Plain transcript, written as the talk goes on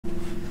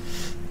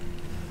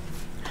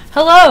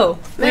Hello!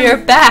 We are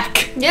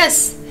back!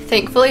 Yes,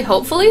 thankfully,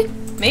 hopefully.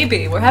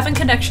 Maybe. We're having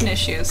connection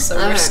issues, so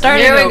we're Alright,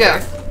 starting here we over.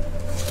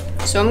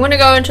 go. So I'm gonna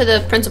go into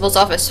the principal's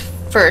office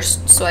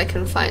first so I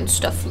can find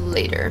stuff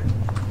later.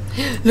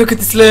 Look at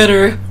this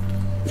letter!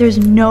 There's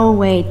no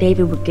way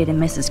David would get in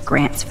Mrs.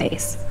 Grant's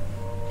face.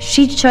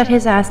 She'd shut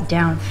his ass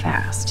down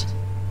fast.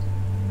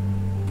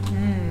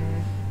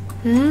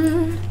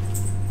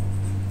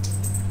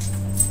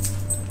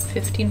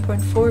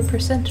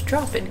 15.4%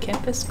 drop in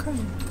campus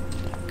crime.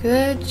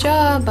 Good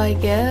job, I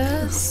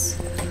guess.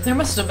 There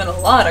must have been a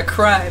lot of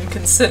crime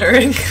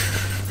considering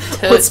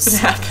what's been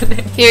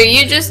happening. Here,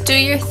 you just do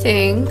your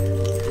thing.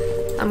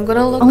 I'm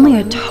gonna look. Only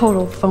a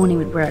total phony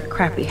would wear a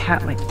crappy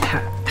hat like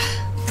that.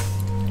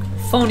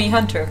 Phony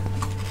hunter.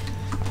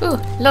 Ooh,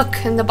 look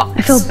in the box.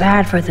 I feel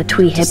bad for the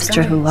twee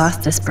hipster who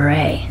lost his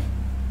beret.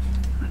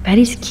 I bet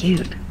he's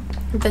cute.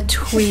 The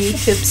twee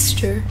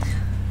hipster.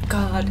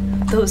 God,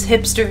 those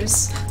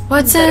hipsters.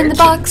 What's in the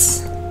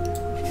box?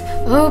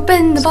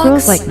 Open the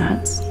Squirrels box. like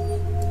nuts.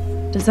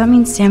 Does that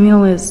mean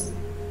Samuel is...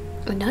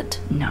 A nut?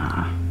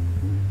 Nah.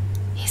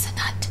 He's a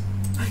nut.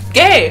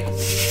 Gay!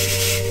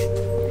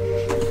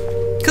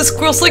 Because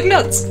squirrels like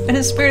nuts, and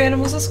his spirit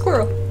animal's a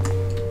squirrel.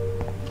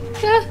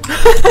 Yeah.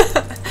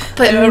 I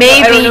But don't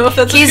maybe know if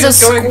that's what he's he a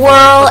was going for,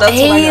 squirrel but that's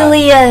what I got.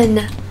 alien.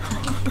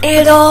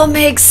 It all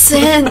makes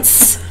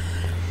sense.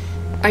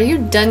 Are you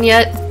done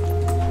yet?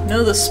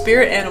 No, the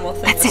spirit animal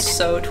thing That's is it.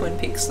 so Twin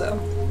Peaks, though.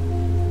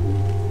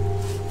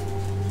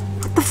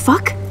 What the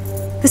fuck?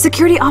 The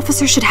security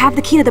officer should have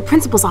the key to the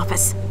principal's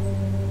office.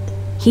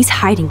 He's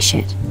hiding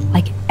shit,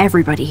 like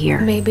everybody here.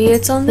 Maybe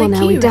it's on the Well, now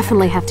key we rack.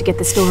 definitely have to get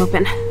this door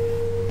open.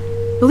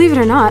 Believe it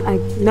or not, I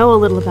know a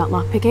little about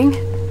lockpicking,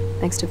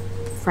 thanks to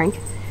Frank.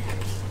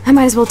 I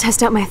might as well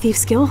test out my thief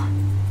skill.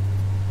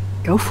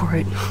 Go for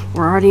it.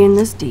 We're already in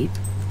this deep.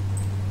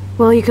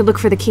 Well, you could look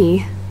for the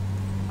key,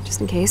 just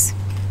in case.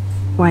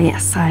 Why,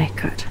 yes, I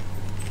could.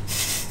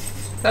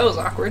 That was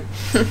awkward.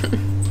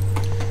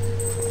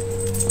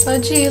 Oh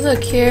gee,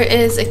 look, here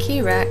is a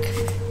key rack.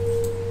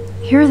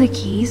 Here are the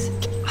keys.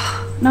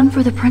 None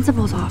for the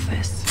principal's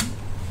office.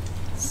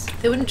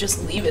 They wouldn't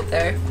just leave it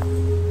there.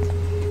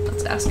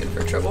 That's asking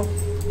for trouble.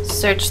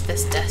 Search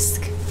this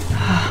desk.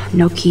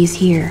 No keys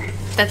here.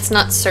 That's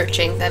not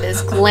searching, that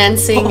is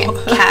glancing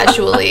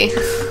casually.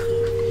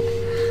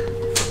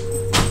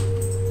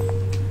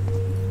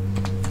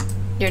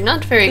 You're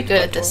not very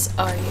good at this,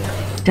 are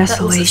you?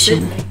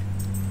 Desolation.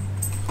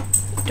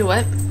 Do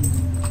what?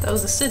 That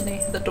was a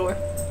Sydney, the door.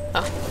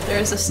 Oh. There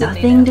is a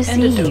Sydney Nothing now, to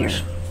and a see door.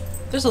 here.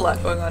 There's a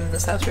lot going on in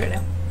this house right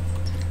now.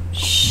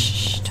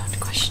 Shh, don't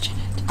question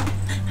it.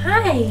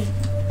 Hi.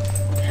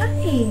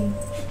 Hi.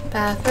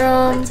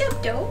 Bathroom. What's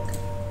up, dog?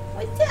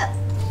 What's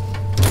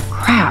up?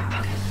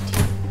 Crap.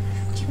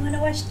 Do you want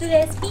to watch the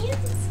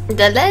lesbians?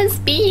 The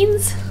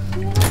lesbians.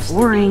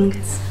 Boring.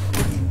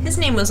 His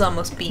name was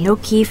almost B. No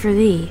key for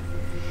thee.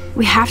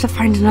 We have to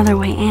find another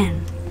way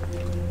in.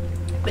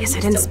 Guess I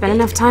didn't spend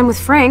enough time with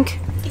Frank.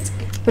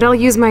 But I'll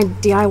use my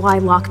DIY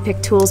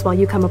lockpick tools while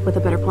you come up with a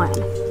better plan.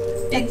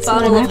 Big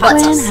bottle My of hot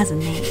plan sauce. has a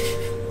name.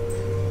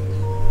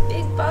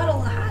 Big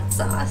bottle of hot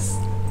sauce.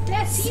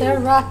 That's you.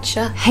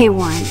 Sriracha. Hey,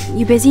 Warren,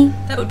 you busy?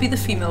 That would be the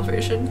female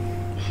version.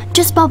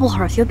 Just bubble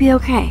hearth, you'll be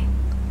okay.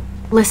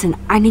 Listen,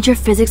 I need your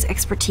physics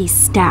expertise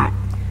stat.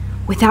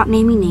 Without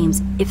naming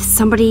names, if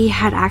somebody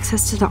had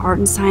access to the art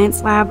and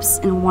science labs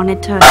and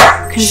wanted to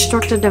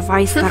construct a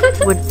device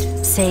that would,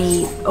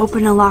 say,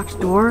 open a locked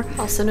door,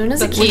 Also known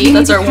as a That's key. what- you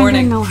That's need our to kinda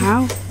warning. know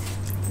how?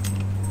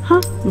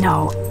 Huh?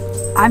 No,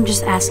 I'm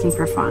just asking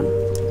for fun.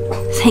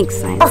 Thanks,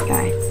 science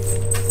guy.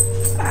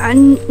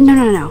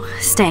 No.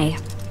 Stay.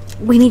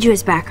 We need you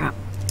as backup.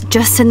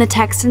 Just send the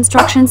text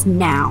instructions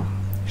now.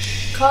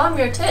 Calm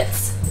your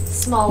tits.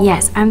 Small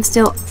Yes, I'm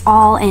still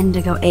all in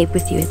to go ape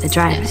with you at the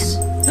drive-in.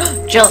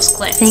 Jealous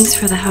glance. Thanks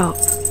for the help.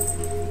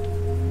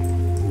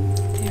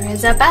 There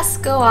is a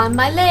basco on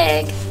my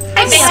leg.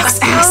 I'm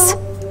ass!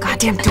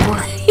 Goddamn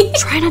door.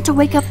 Try not to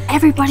wake up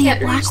everybody at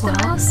Can't reach the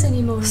Blackwell. mouse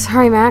anymore.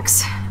 Sorry,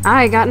 Max.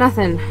 I got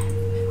nothing.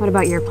 What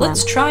about your plan?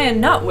 Let's try and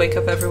not wake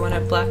up everyone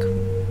at Blackwell,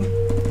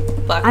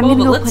 I'm gonna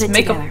but go let's put it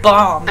make together. a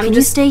bomb. Can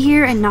you stay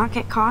here and not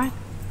get caught?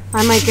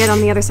 I might get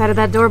on the other side of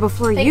that door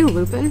before you,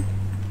 Lupin.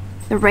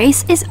 The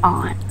race is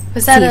on.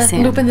 Was that See you a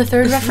soon. Lupin the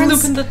Third reference?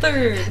 Lupin the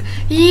Third.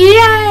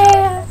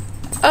 Yeah!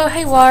 Oh,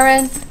 hey,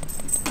 Warren.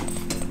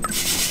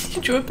 He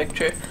drew a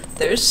picture.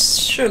 There's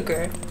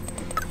sugar.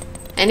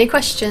 Any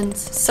questions?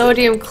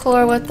 Sodium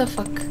chlor, what the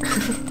fuck?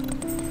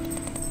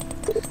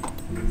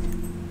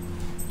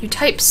 You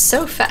type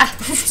so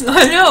fast.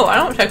 I know, I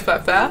don't type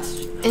that fast.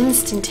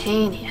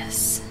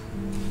 Instantaneous.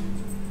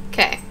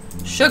 Okay.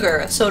 Sugar,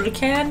 a soda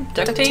can,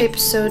 duct tape,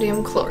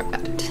 sodium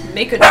chloride.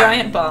 make a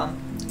giant bomb.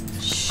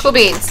 Cool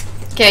beans.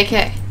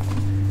 KK.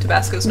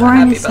 Tabasco's not Warren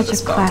happy is about such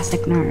this a bomb.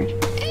 classic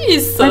nerd.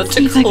 He's Let's such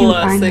see a if I can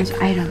find classic.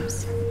 those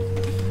items.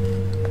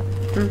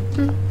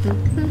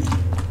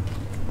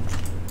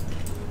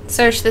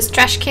 Search this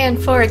trash can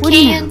for a What do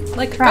you can. know?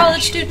 Like a Trash.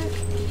 college student.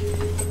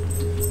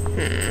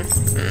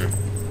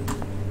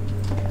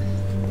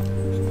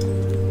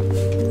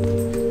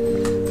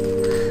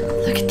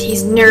 Look at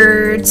these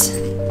nerds.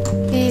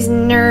 These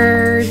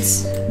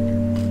nerds.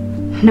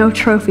 No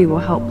trophy will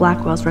help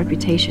Blackwell's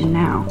reputation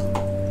now.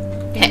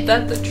 Ain't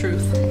that the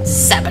truth?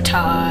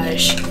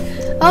 Sabotage.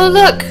 Oh,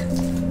 look!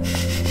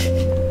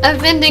 A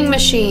vending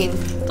machine.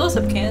 Those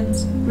have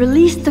cans.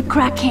 Release the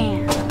crack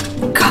can.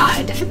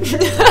 God.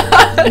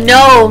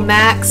 No,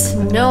 Max.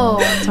 No.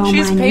 It's all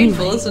She's mine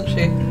painful, anyway. isn't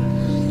she?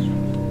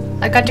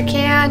 I got your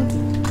can.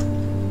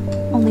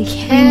 Only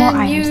 3 more Can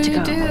items you to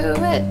go. do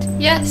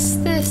it? Yes,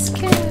 this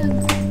can.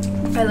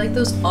 I like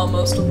those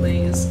almost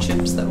Lay's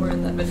chips that were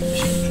in that vending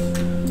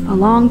machine. A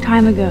long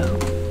time ago,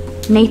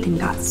 Nathan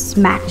got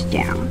smacked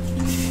down.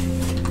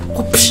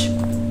 Whoopsh.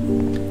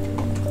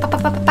 Pow, pow,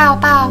 pow, pow,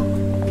 pow.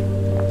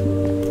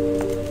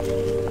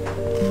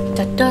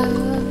 Da da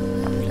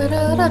da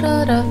da da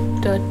da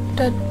da da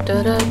da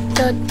da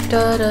da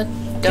da da.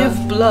 Give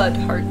blood,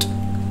 heart.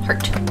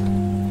 Heart.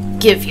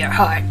 Give your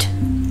heart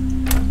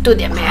to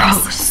the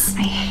masses. Gross.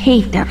 I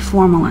hate that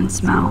formalin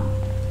smell.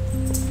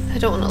 I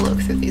don't want to look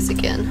through these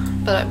again,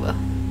 but I will.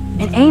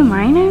 An A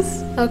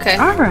minus? Okay.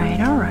 Alright,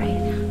 alright.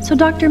 So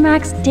Dr.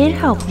 Max did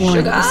help Warren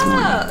Sugar! this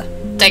morning. Ah!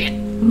 Dang it.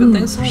 Good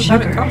thing someone's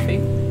having sugar. coffee.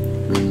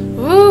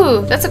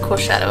 Ooh, that's a cool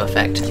shadow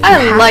effect.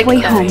 I like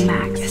Halfway that. home,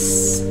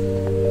 Max.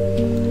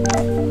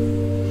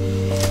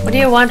 What do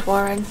you want,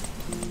 Warren?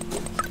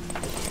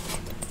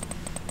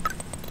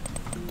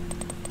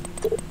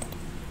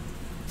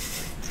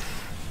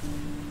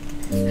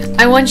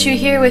 I want you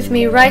here with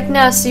me right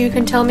now so you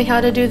can tell me how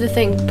to do the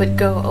thing, but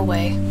go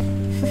away.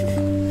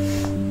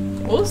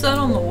 What was that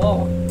on the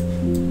wall?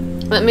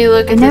 Let me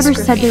look I at this never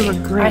said they graffiti.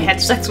 were great. I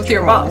had sex with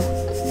your mom.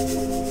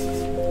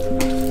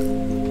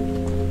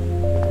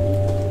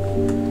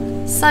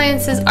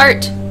 Science is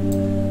art.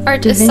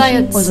 Art Da is Vinci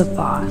science. was a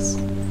boss.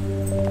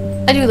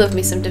 I do love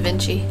me some Da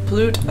Vinci.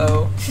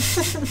 Pluto.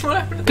 What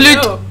happened to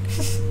Pluto.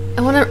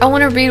 Pluto? I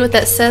wanna read what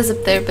that says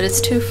up there, but it's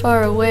too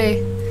far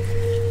away.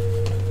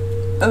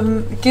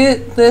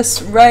 Get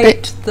this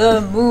right.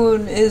 The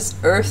moon is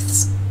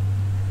Earth's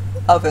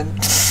oven.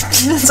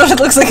 That's what it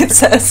looks like it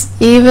says.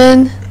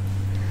 Even.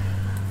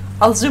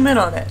 I'll zoom in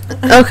on it.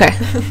 Okay.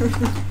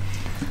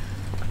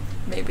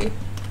 Maybe.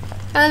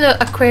 Hello,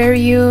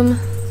 aquarium.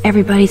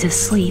 Everybody's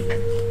asleep.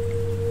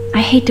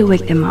 I hate to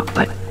wake them up,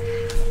 but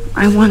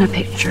I want a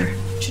picture.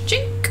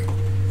 Cha-chink.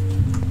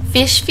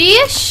 Fish,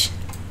 fish.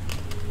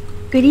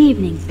 Good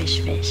evening, fish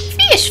fish.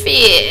 Fish,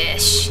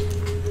 fish.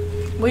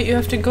 Wait, you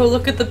have to go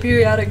look at the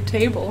periodic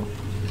table.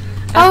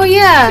 Oh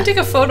yeah. Take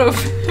a photo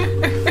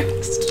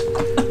first.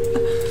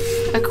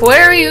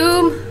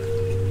 Aquarium.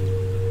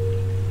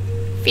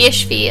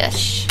 Fish,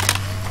 fish.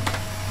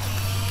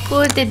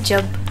 Good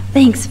job.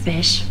 Thanks,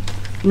 fish.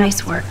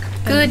 Nice work.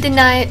 Good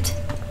night.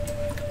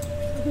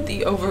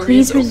 The ovaries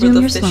Please over resume the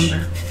your fish.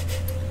 slumber.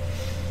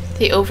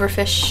 The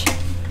overfish.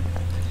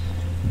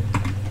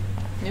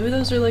 Maybe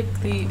those are like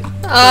the fish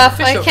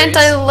Why can't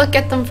I ovaries. look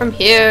at them from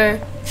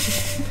here?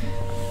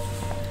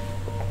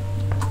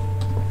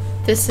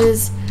 This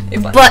is A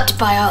butt. butt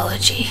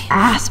biology.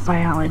 Ass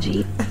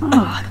biology.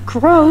 Ugh,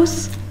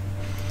 gross.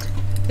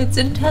 It's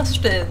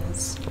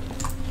intestines.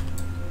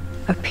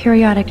 A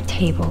periodic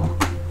table.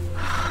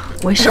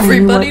 Wish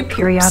Everybody I knew what poops.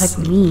 periodic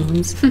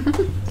means.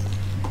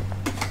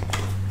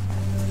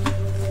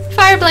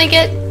 Fire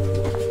blanket.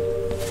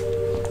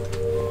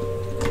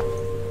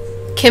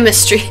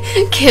 Chemistry.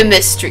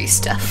 Chemistry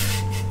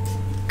stuff.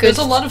 Good. There's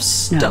a lot of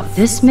No, stuff.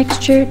 this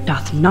mixture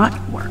doth not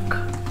work.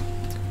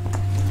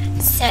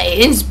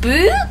 Science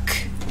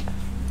book?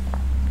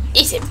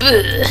 It's a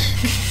book.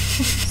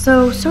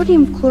 So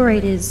sodium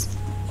chloride is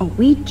a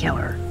weed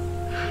killer.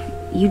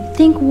 You'd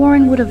think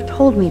Warren would have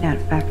told me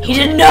that back. He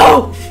didn't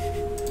know!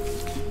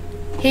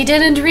 He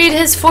didn't read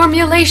his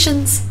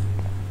formulations.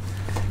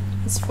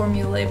 This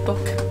formulae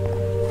book.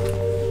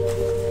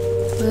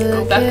 Go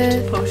Look back at,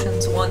 to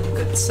potions 1,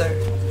 good sir.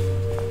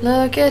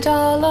 look at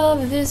all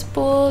of this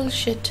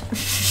bullshit.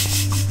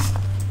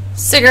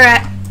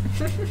 Cigarette.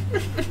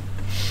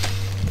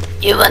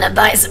 You wanna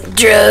buy some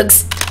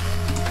drugs?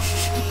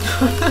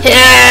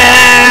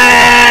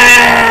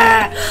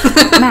 Yeah!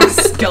 Max,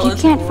 if you Skeleton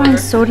can't find war.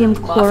 sodium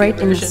Mafia chloride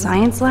in the version.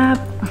 science lab,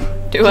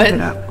 Do give it.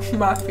 it up.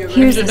 Mafia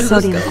Here's version the of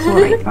sodium this guy.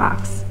 chloride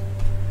box.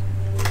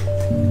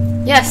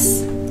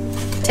 Yes.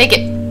 Take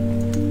it.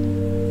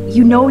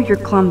 You know you're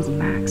clumsy,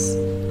 Max.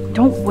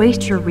 Don't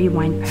waste your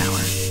rewind power.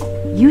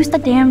 Use the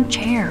damn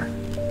chair.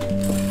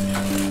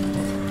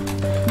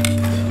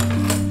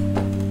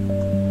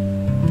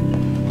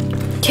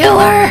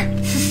 Killer!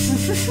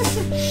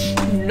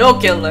 No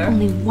killer.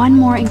 Only one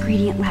more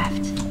ingredient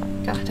left.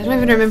 God, I don't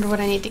even remember what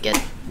I need to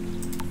get.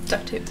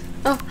 Duct tape.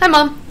 Oh, hi,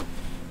 Mom.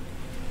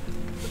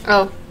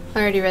 Oh, I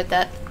already read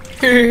that.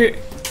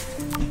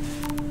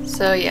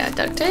 So, yeah,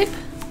 duct tape.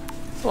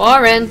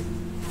 Warren.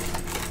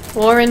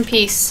 War and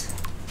peace.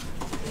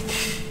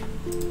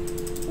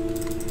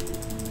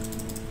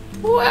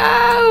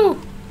 Wow!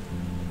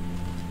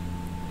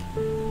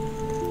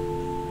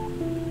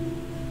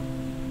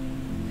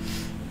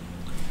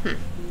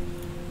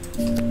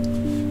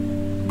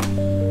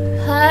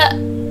 Huh.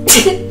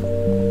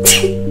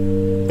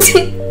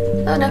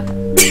 Oh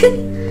no.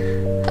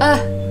 Can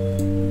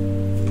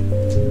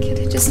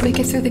I just make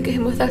it through the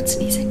game without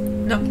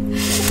sneezing? No.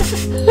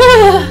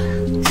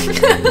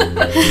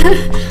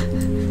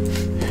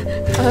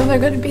 How am I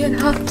going to be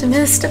an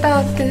optimist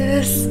about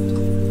this?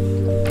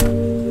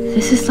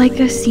 This is like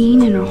a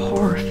scene in a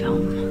horror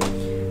film.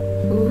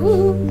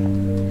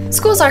 Ooh.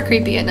 Schools are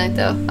creepy at night,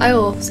 though. I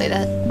will say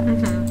that.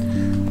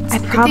 I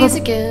Look at these probably.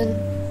 again.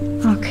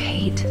 Oh,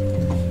 Kate.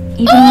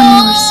 Even when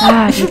you were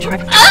sad, you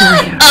tried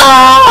Victoria.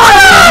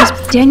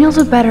 Daniel's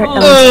a better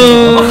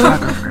illustrated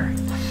photographer.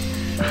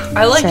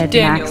 I like said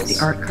Daniels. Max,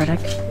 the art critic.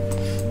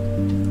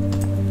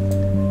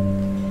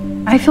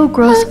 I feel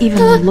gross even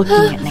looking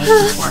at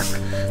Nathan's work.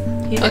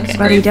 He thinks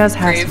But he does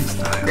have grave, some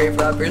style. grave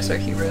robbers are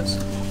heroes.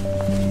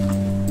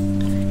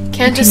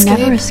 Can't You can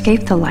never escape.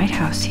 escape the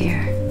lighthouse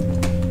here.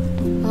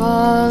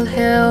 All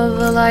hail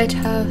the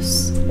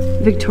lighthouse.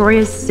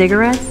 Victoria's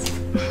cigarettes?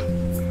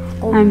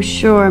 I'm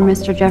sure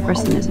Mr.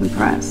 Jefferson is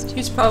impressed.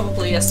 He's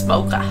probably a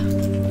smoker.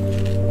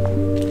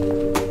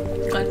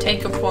 Gonna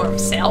take him for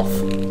himself.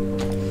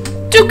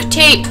 Duke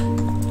tape!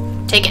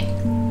 Take it.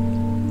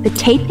 The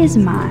tape is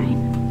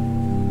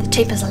mine. The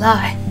tape is a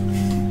lie.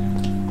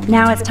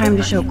 Now it's time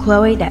to show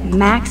Chloe that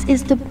Max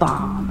is the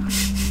bomb.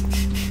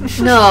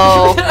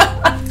 No.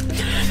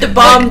 The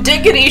bomb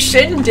diggity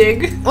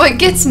shindig. What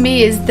gets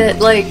me is that,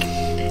 like,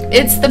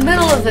 it's the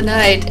middle of the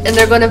night and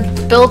they're going to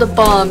build a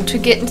bomb to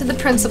get into the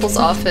principal's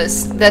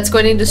office that's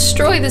going to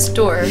destroy this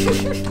door. I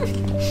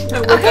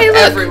wake Hey, up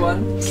look.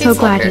 everyone. So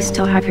glad locker. you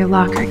still have your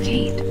locker,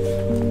 Kate.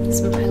 This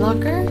is my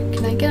locker?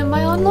 Can I get in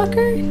my own locker?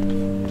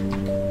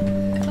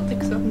 I don't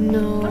think so.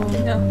 No.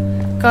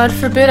 No. God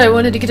forbid I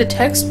wanted to get a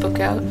textbook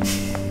out.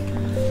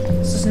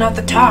 This is not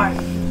the time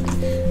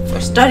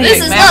for studying,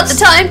 This is Max. not the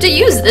time to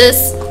use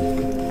this!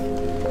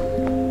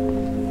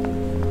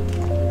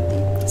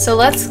 So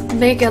let's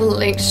make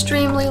an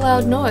extremely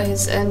loud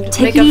noise and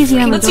Take make it a easy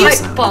on the freaking door.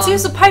 pipe bomb. Let's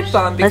use a pipe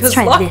bomb Let's because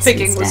try this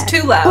lockpicking was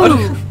instead. too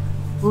loud.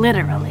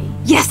 Literally.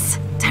 Yes!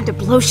 Time to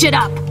blow shit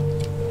up!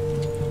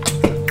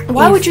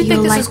 Why If would you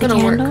think this light is the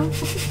gonna work? candle,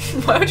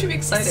 Why would you be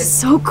excited?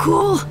 So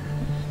cool!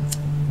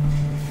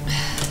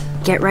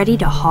 Get ready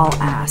to haul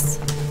ass.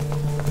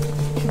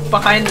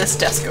 Behind this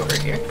desk over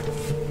here.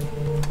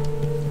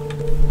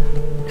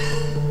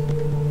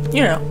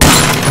 You know.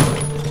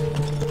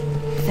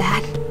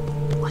 That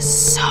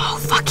was so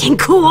fucking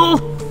cool!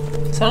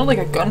 Sounded like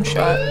a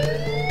gunshot.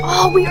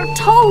 Oh, we are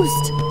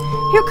toast!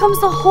 Here comes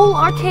the whole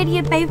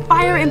Arcadia Bay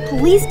Fire and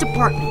Police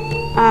Department.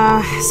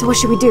 So what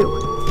should we do?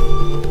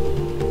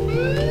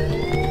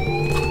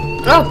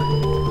 Oh!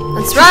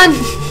 Let's run!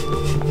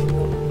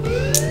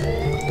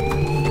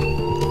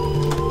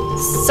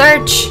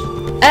 Search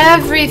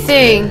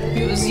everything!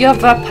 Use your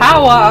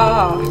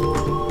power!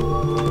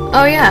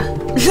 Oh yeah.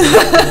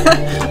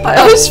 I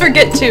always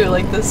forget too,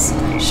 like this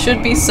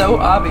should be so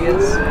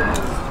obvious.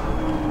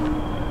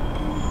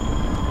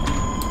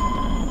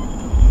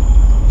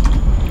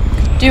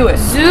 Do it.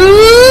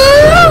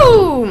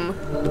 Zoom!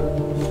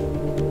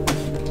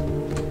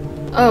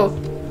 Oh.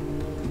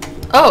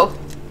 Oh.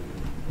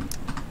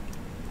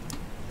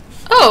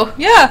 Oh.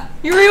 Yeah,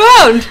 you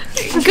rewound!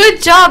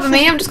 Good job,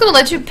 me. I'm just gonna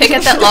let you pick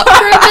at that lock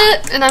for a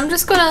bit, and I'm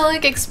just gonna,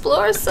 like,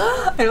 explore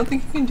some. I don't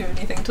think you can do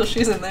anything until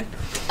she's in there.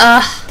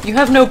 Ugh. You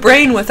have no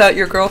brain without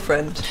your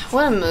girlfriend.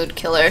 What a mood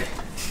killer.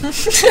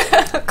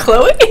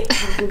 Chloe?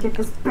 And get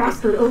this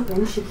bastard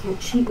open, she can't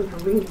cheat with her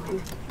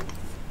rewind.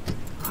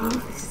 Oh,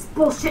 this is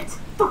bullshit!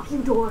 Fuck you,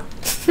 door!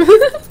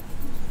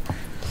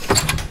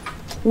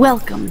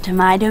 Welcome to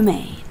my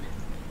domain.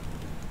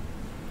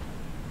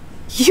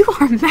 You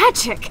are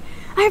magic!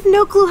 I have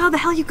no clue how the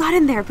hell you got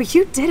in there, but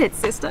you did it,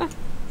 sister.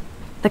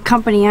 The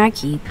company I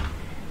keep.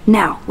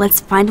 Now, let's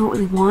find what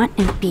we want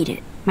and beat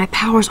it. My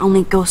powers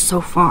only go so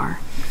far.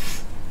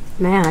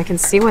 Man, I can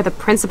see why the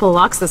principal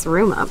locks this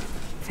room up.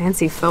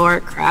 Fancy faux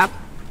art crap.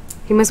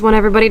 He must want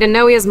everybody to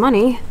know he has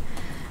money,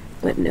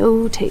 but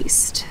no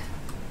taste.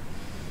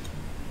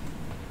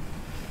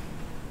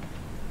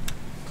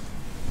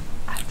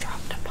 I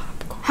dropped a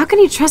popcorn. How can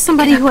you trust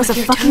somebody Get up who has a with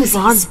your fucking toesies.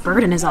 bronze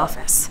bird in his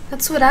office?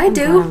 That's what I I'm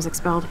glad I do. was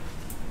expelled.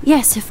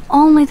 Yes, if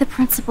only the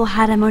principal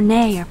had a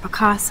Monet or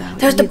Picasso.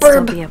 There's the he'd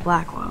still burb. be at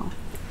Blackwell.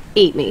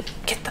 Eat me.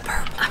 Get the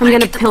burp. I'm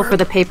gonna pilfer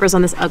the papers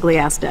on this ugly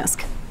ass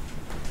desk.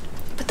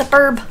 But the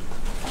burb.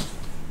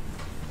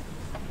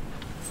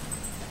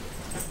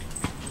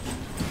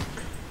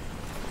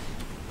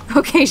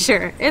 Okay,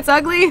 sure. It's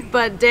ugly,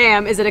 but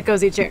damn, is it a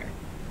cozy chair.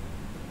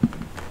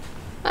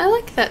 I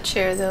like that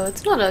chair, though.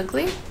 It's not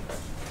ugly.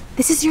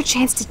 This is your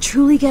chance to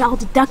truly get all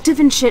deductive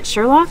and shit,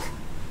 Sherlock.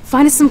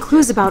 Find us some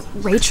clues about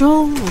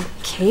Rachel, or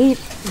Kate,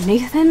 or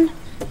Nathan.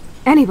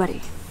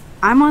 Anybody.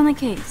 I'm on the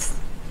case.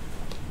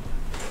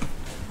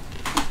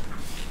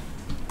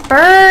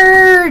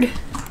 Bird!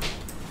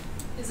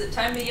 Is it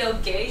time to yell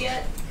gay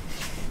yet?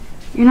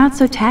 You're not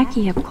so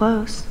tacky up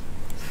close.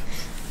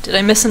 Did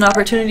I miss an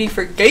opportunity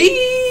for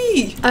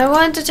gay? I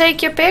want to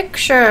take your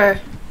picture.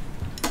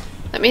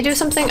 Let me do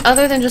something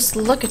other than just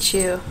look at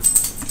you.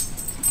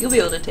 You'll be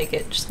able to take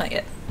it, just not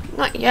yet.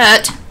 Not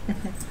yet.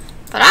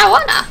 But I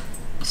wanna.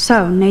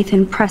 So,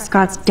 Nathan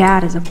Prescott's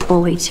dad is a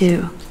bully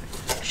too.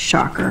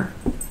 Shocker.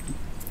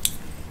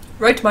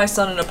 Write my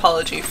son an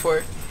apology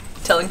for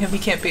telling him he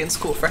can't be in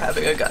school for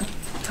having a gun.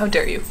 How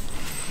dare you?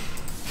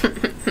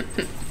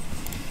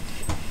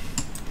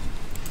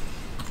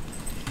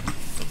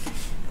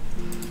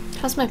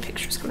 How's my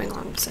pictures coming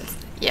along besides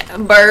that? Yeah,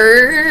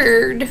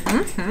 bird.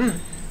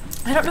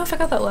 I don't know if I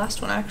got that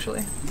last one,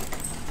 actually.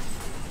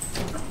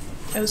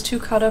 I was too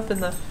caught up in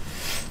the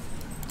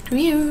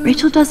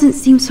Rachel doesn't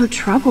seem so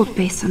troubled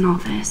based on all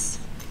this.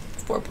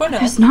 4.0.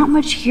 There's not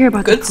much here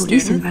about Good the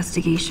police student.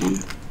 investigation.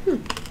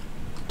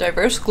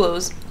 Diverse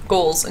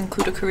goals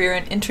include a career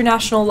in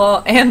international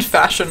law and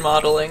fashion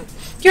modeling.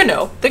 You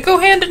know, they go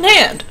hand in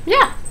hand.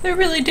 Yeah, They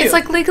really do. it's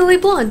like Legally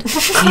Blonde.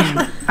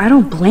 Man, I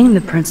don't blame the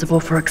principal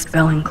for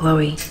expelling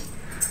Chloe.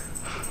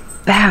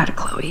 Bad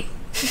Chloe.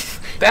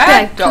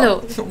 bad.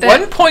 no, dog.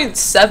 bad.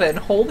 1.7.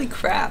 Holy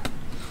crap.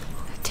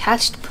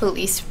 Attached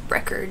police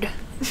record.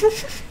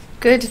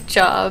 Good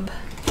job.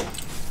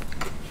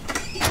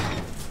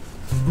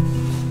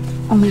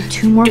 Only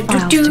 2 more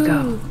files to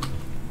go.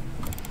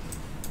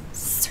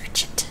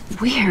 Search it.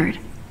 Weird.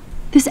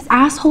 This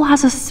asshole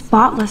has a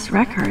spotless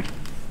record.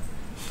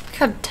 Look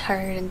how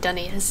tired and done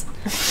he is.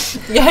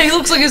 Yeah, he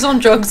looks like he's on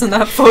drugs in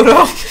that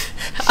photo.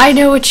 I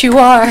know what you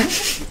are.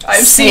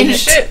 I've seen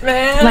shit,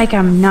 man. Like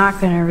I'm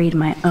not gonna read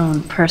my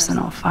own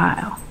personal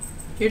file.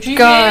 Your GPA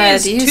God,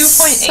 is you 2.8.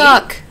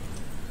 suck.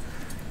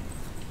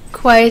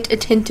 Quite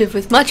attentive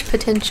with much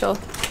potential.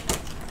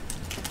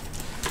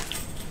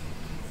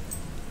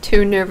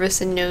 Too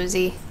nervous and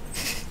nosy.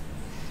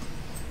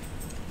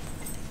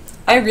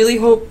 I really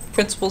hope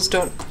principals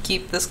don't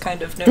keep this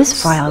kind of notes.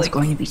 This file is Like,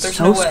 going to be there's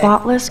so no way.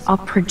 spotless, I'll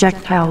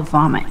projectile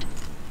vomit.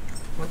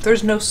 Like,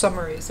 there's no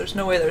summaries. There's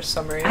no way there's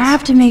summaries. I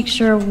have to make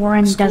sure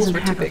Warren Schools doesn't were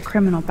too have a big.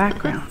 criminal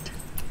background.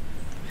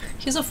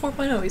 He's a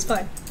 4.0. He's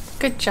fine.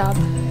 Good job.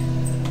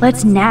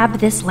 Let's nab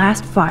this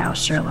last file,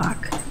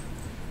 Sherlock.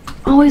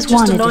 Always Just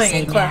wanted to annoying say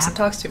in class and nab.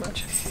 talks too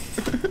much.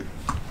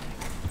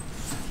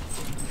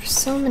 There's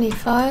so many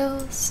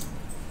files.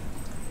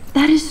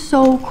 That is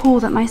so cool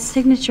that my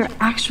signature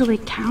actually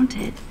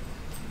counted.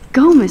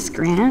 Go, Miss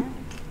Grant.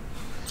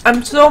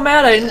 I'm so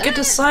mad I didn't get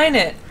to sign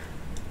it.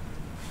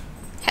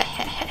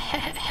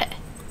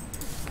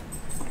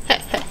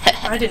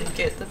 I didn't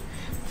get the.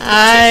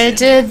 I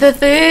did the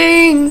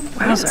thing.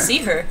 I didn't see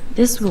her.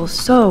 This will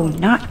so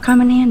not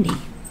come in handy.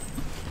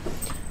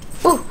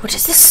 Oh, what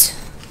is this?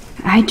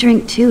 I'd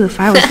drink too if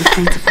I was the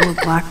principal of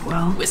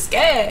Blackwell.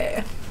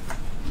 Whiskey.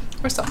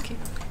 Or sake.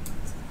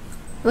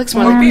 Looks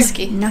more Or like beer.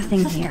 whiskey.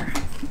 Nothing here.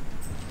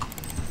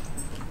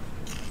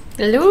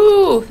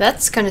 Ooh,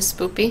 that's kind of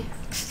spoopy.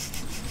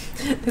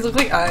 They look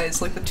like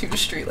eyes, like the 2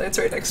 streetlights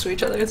right next to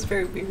each other. It's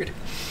very weird.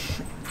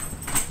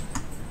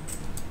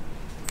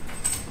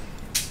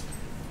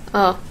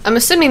 Oh, I'm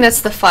assuming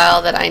that's the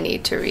file that I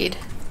need to read.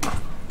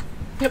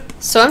 Yep.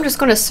 So I'm just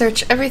going to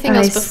search everything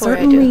else before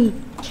I do. certainly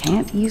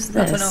can't use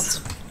this. Nothing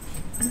else.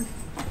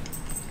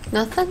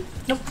 Nothing?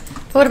 Nope.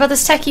 But what about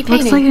this tacky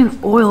painting? Looks like an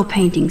oil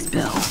painting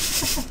spill.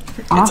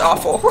 It's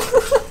awful.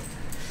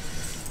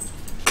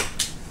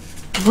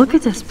 Look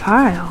at this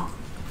pile.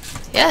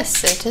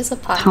 Yes, it is a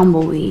pile.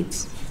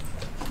 Tumbleweeds.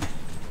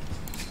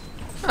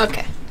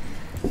 Okay.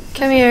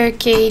 Come here,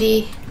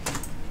 Katie.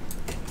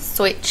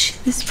 Switch.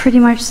 This pretty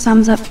much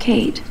sums up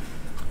Kate.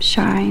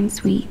 Shy and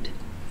sweet.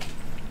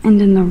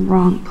 And in the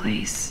wrong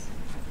place.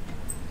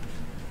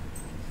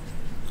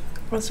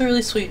 That's a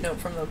really sweet note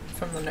from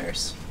the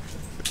nurse.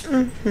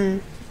 Mm-hmm.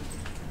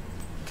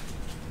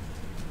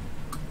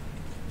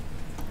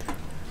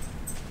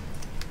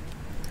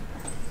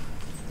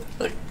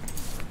 Like,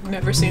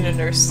 never seen a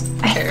nurse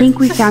I care. think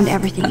we found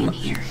everything in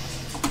here.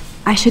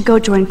 I should go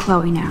join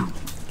Chloe now.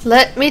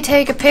 Let me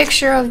take a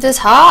picture of this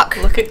hawk.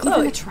 Look at Even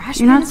Chloe. the trash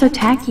You're not bin? so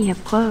tacky up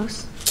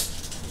close.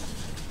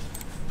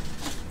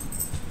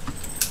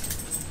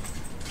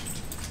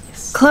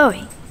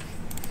 Chloe,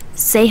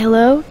 say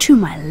hello to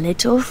my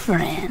little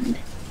friend.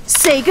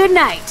 Say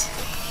goodnight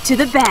to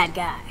the bad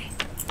guy.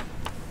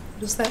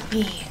 What does that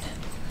mean?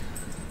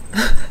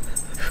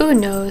 Who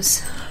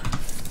knows?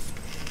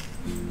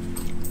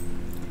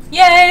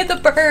 Yay, the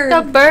bird!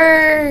 The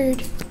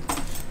bird.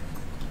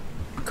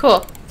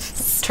 Cool.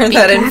 Turn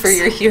that in Max, for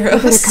your You better come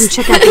heroes.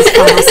 check out these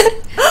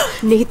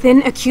files.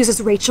 Nathan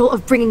accuses Rachel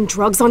of bringing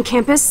drugs on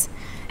campus,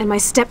 and my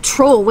step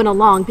troll went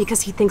along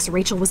because he thinks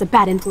Rachel was a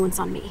bad influence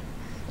on me.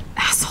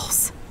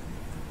 Assholes.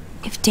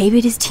 If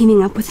David is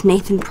teaming up with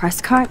Nathan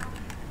Prescott,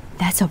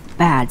 that's a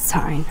bad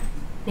sign.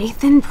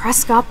 Nathan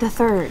Prescott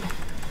III.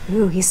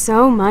 Ooh, he's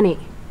so money.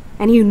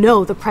 And you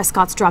know the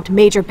Prescotts dropped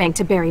major bank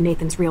to bury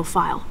Nathan's real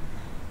file.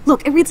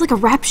 Look, it reads like a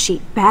rap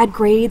sheet. Bad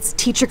grades,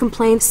 teacher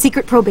complaints,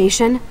 secret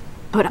probation.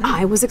 But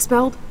I was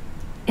expelled?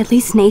 At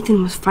least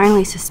Nathan was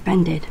finally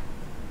suspended.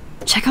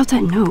 Check out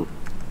that note.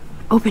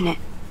 Open it.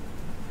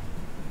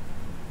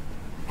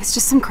 It's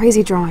just some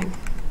crazy drawing.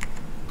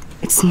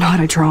 It's not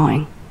a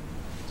drawing.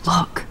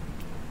 Look.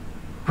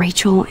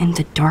 Rachel in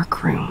the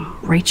dark room.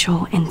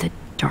 Rachel in the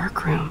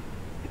dark room.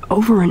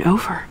 Over and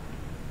over.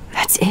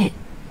 That's it.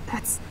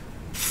 That's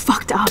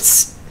fucked up.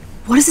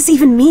 What does this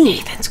even mean?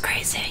 Nathan's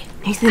crazy.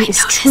 Nathan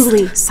is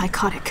truly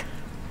psychotic.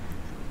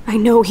 I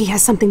know he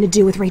has something to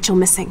do with Rachel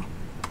missing.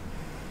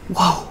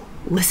 Whoa,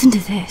 listen to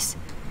this.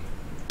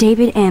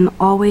 David M.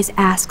 always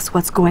asks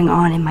what's going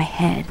on in my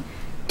head.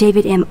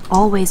 David M.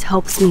 always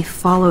helps me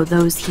follow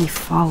those he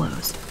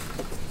follows.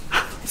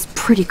 It's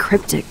pretty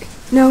cryptic.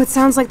 No, it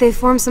sounds like they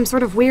formed some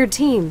sort of weird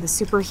team, the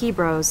Super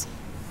Hebros.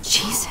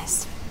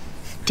 Jesus.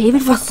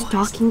 David was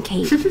stalking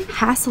Kate,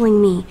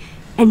 hassling me,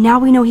 and now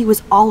we know he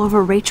was all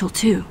over Rachel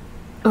too.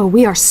 Oh,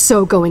 we are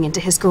so going into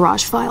his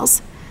garage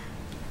files.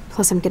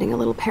 Plus, I'm getting a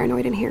little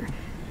paranoid in here.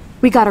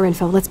 We got our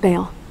info, let's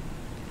bail.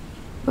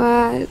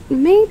 But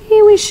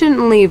maybe we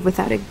shouldn't leave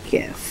without a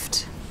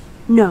gift.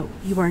 No,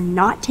 you are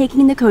not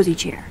taking the cozy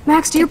chair.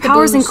 Max, do your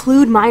powers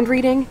include mind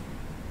reading?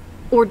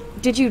 Or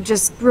did you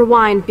just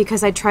rewind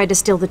because I tried to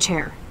steal the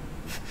chair?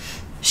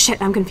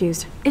 Shit, I'm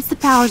confused. It's the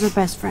powers of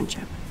best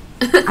friendship.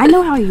 I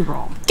know how you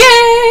roll.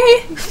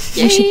 Gay!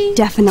 We should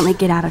definitely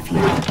get out of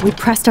here. We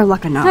pressed our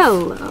luck enough.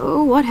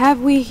 Hello, what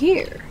have we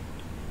here?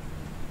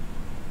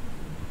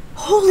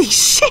 Holy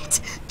shit!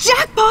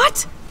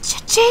 Jackpot!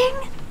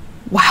 Cha-ching!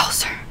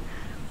 Wowzer.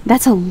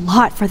 That's a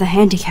lot for the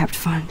handicapped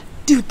fund.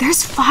 Dude,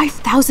 there's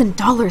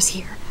 $5,000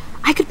 here.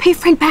 I could pay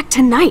Frank back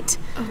tonight.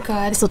 Oh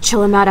god. This'll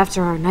chill him out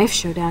after our knife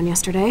showdown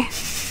yesterday.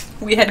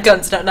 We had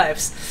guns, not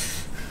knives.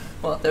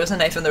 Well, there was a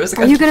knife and there was a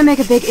gun. Are you gonna make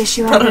a big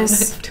issue out Not of a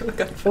this? knife to a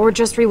gun. Or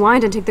just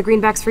rewind and take the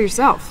greenbacks for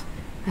yourself?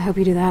 I hope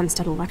you do that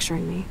instead of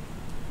lecturing me.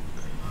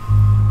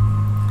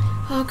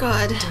 Oh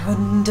god.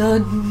 Dun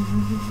dun.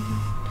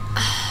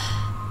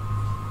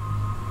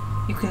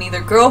 You can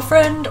either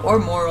girlfriend or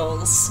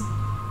morals.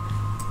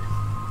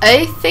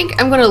 I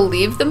think I'm gonna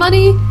leave the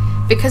money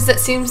because that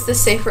seems the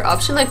safer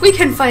option. Like, we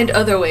can find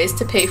other ways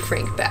to pay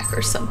Frank back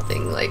or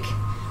something. Like,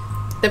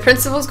 the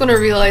principal's gonna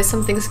realize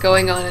something's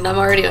going on and I'm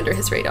already under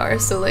his radar,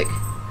 so like...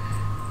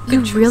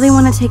 You really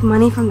want to take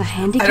money from the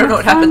handicapped I don't know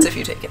what fund? happens if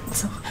you take it.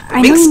 So,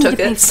 I know Minx you need took to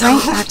pay it, so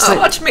Frank back, just but-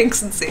 watch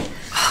Minx and see.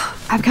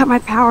 I've got my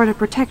power to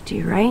protect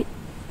you, right?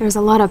 There's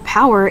a lot of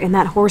power in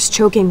that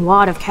horse-choking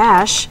wad of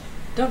cash.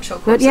 Don't choke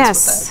But horses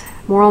yes,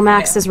 with Moral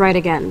Max Yeah. is right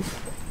again.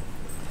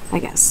 I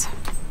guess.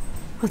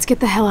 Let's get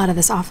the hell out of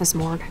this office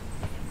morgue.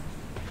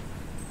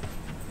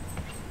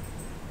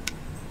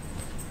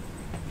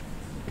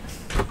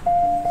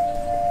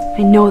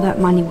 I know that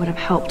money would have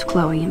helped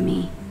Chloe and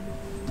me.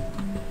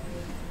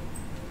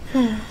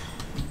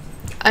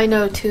 I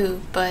know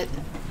too, but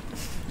that.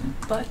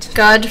 But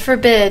God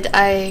forbid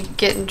I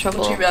get in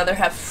trouble. would you rather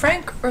have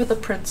Frank or the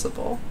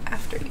principal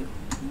after you?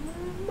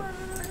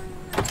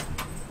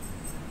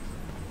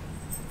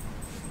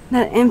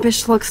 That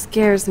impish look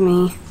scares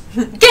me.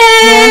 Care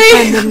for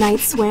a midnight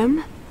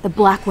swim? The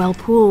Blackwell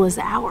pool is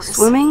ours.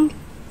 Swimming?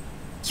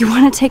 You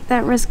want to take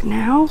that risk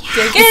now?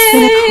 It's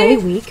been a cray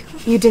week.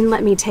 You didn't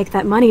let me take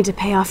that money to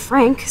pay off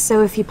Frank,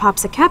 so if he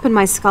pops a cap in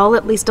my skull,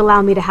 at least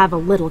allow me to have a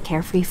little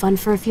carefree fun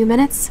for a few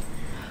minutes.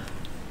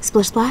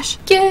 Splish splash?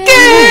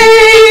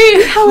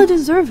 You hella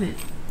deserve it.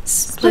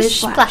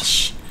 Splish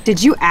splash.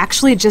 Did you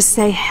actually just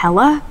say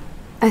hella?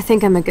 I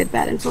think I'm a good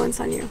bad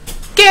influence on you.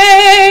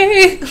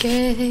 Gay!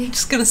 Okay. I'm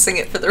just gonna sing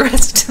it for the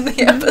rest of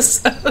the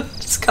episode,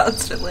 just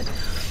constantly.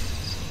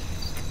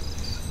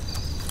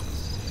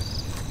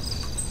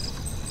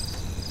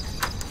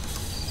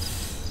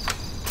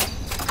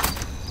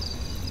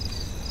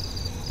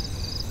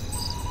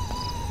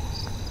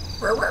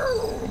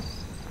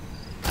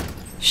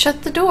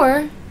 Shut the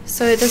door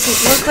so it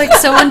doesn't look like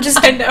someone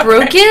just I know,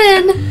 broke right?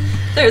 in.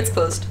 There, it's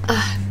closed.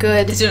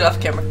 Good. He's doing it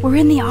off camera. We're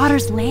in the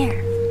otter's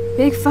lair.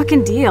 Big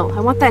fucking deal. I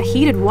want that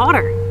heated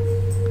water.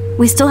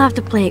 We still have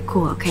to play it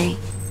cool, okay?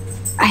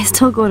 I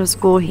still go to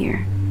school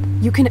here.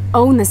 You can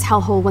own this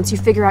hellhole once you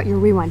figure out your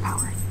rewind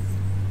power.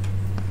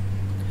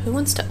 Who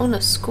wants to own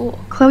a school?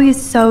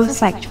 Chloe's so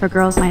psyched for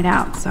girls' night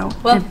out, so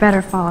Well- I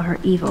better follow her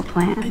evil I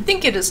plan.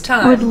 think it is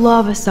I would time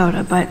love a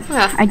soda, but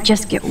Yeah. I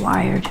just get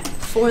wired.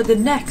 for the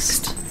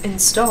next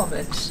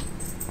installment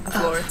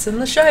of Lawrence and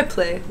Lashai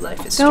play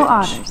Life is Go Strange.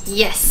 otters.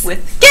 Yes.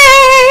 With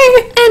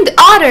Gay! And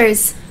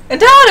otters.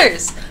 And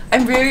otters!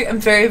 I'm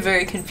very,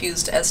 very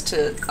confused as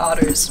to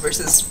otters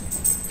versus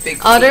big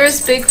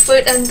Otters,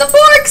 Bigfoot, and the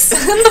forks.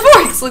 and the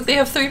forks. Like, they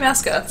have three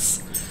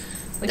mascots.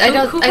 Like, I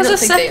don't who think has a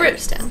they separate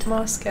understand.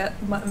 mascot?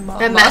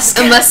 A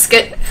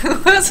musket. Who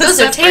has a Those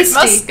are separate tasty.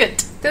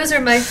 musket Those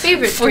are my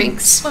favorite for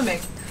drinks.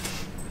 swimming?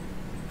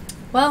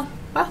 Well,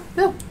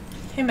 no.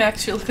 Hey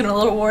Max, you're looking a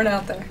little worn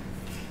out there.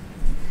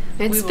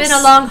 It's We will been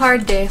a long,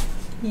 hard day.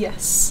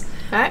 Yes.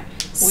 Alright.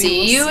 We See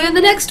will you see in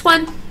the next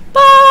one.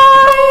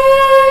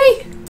 Bye!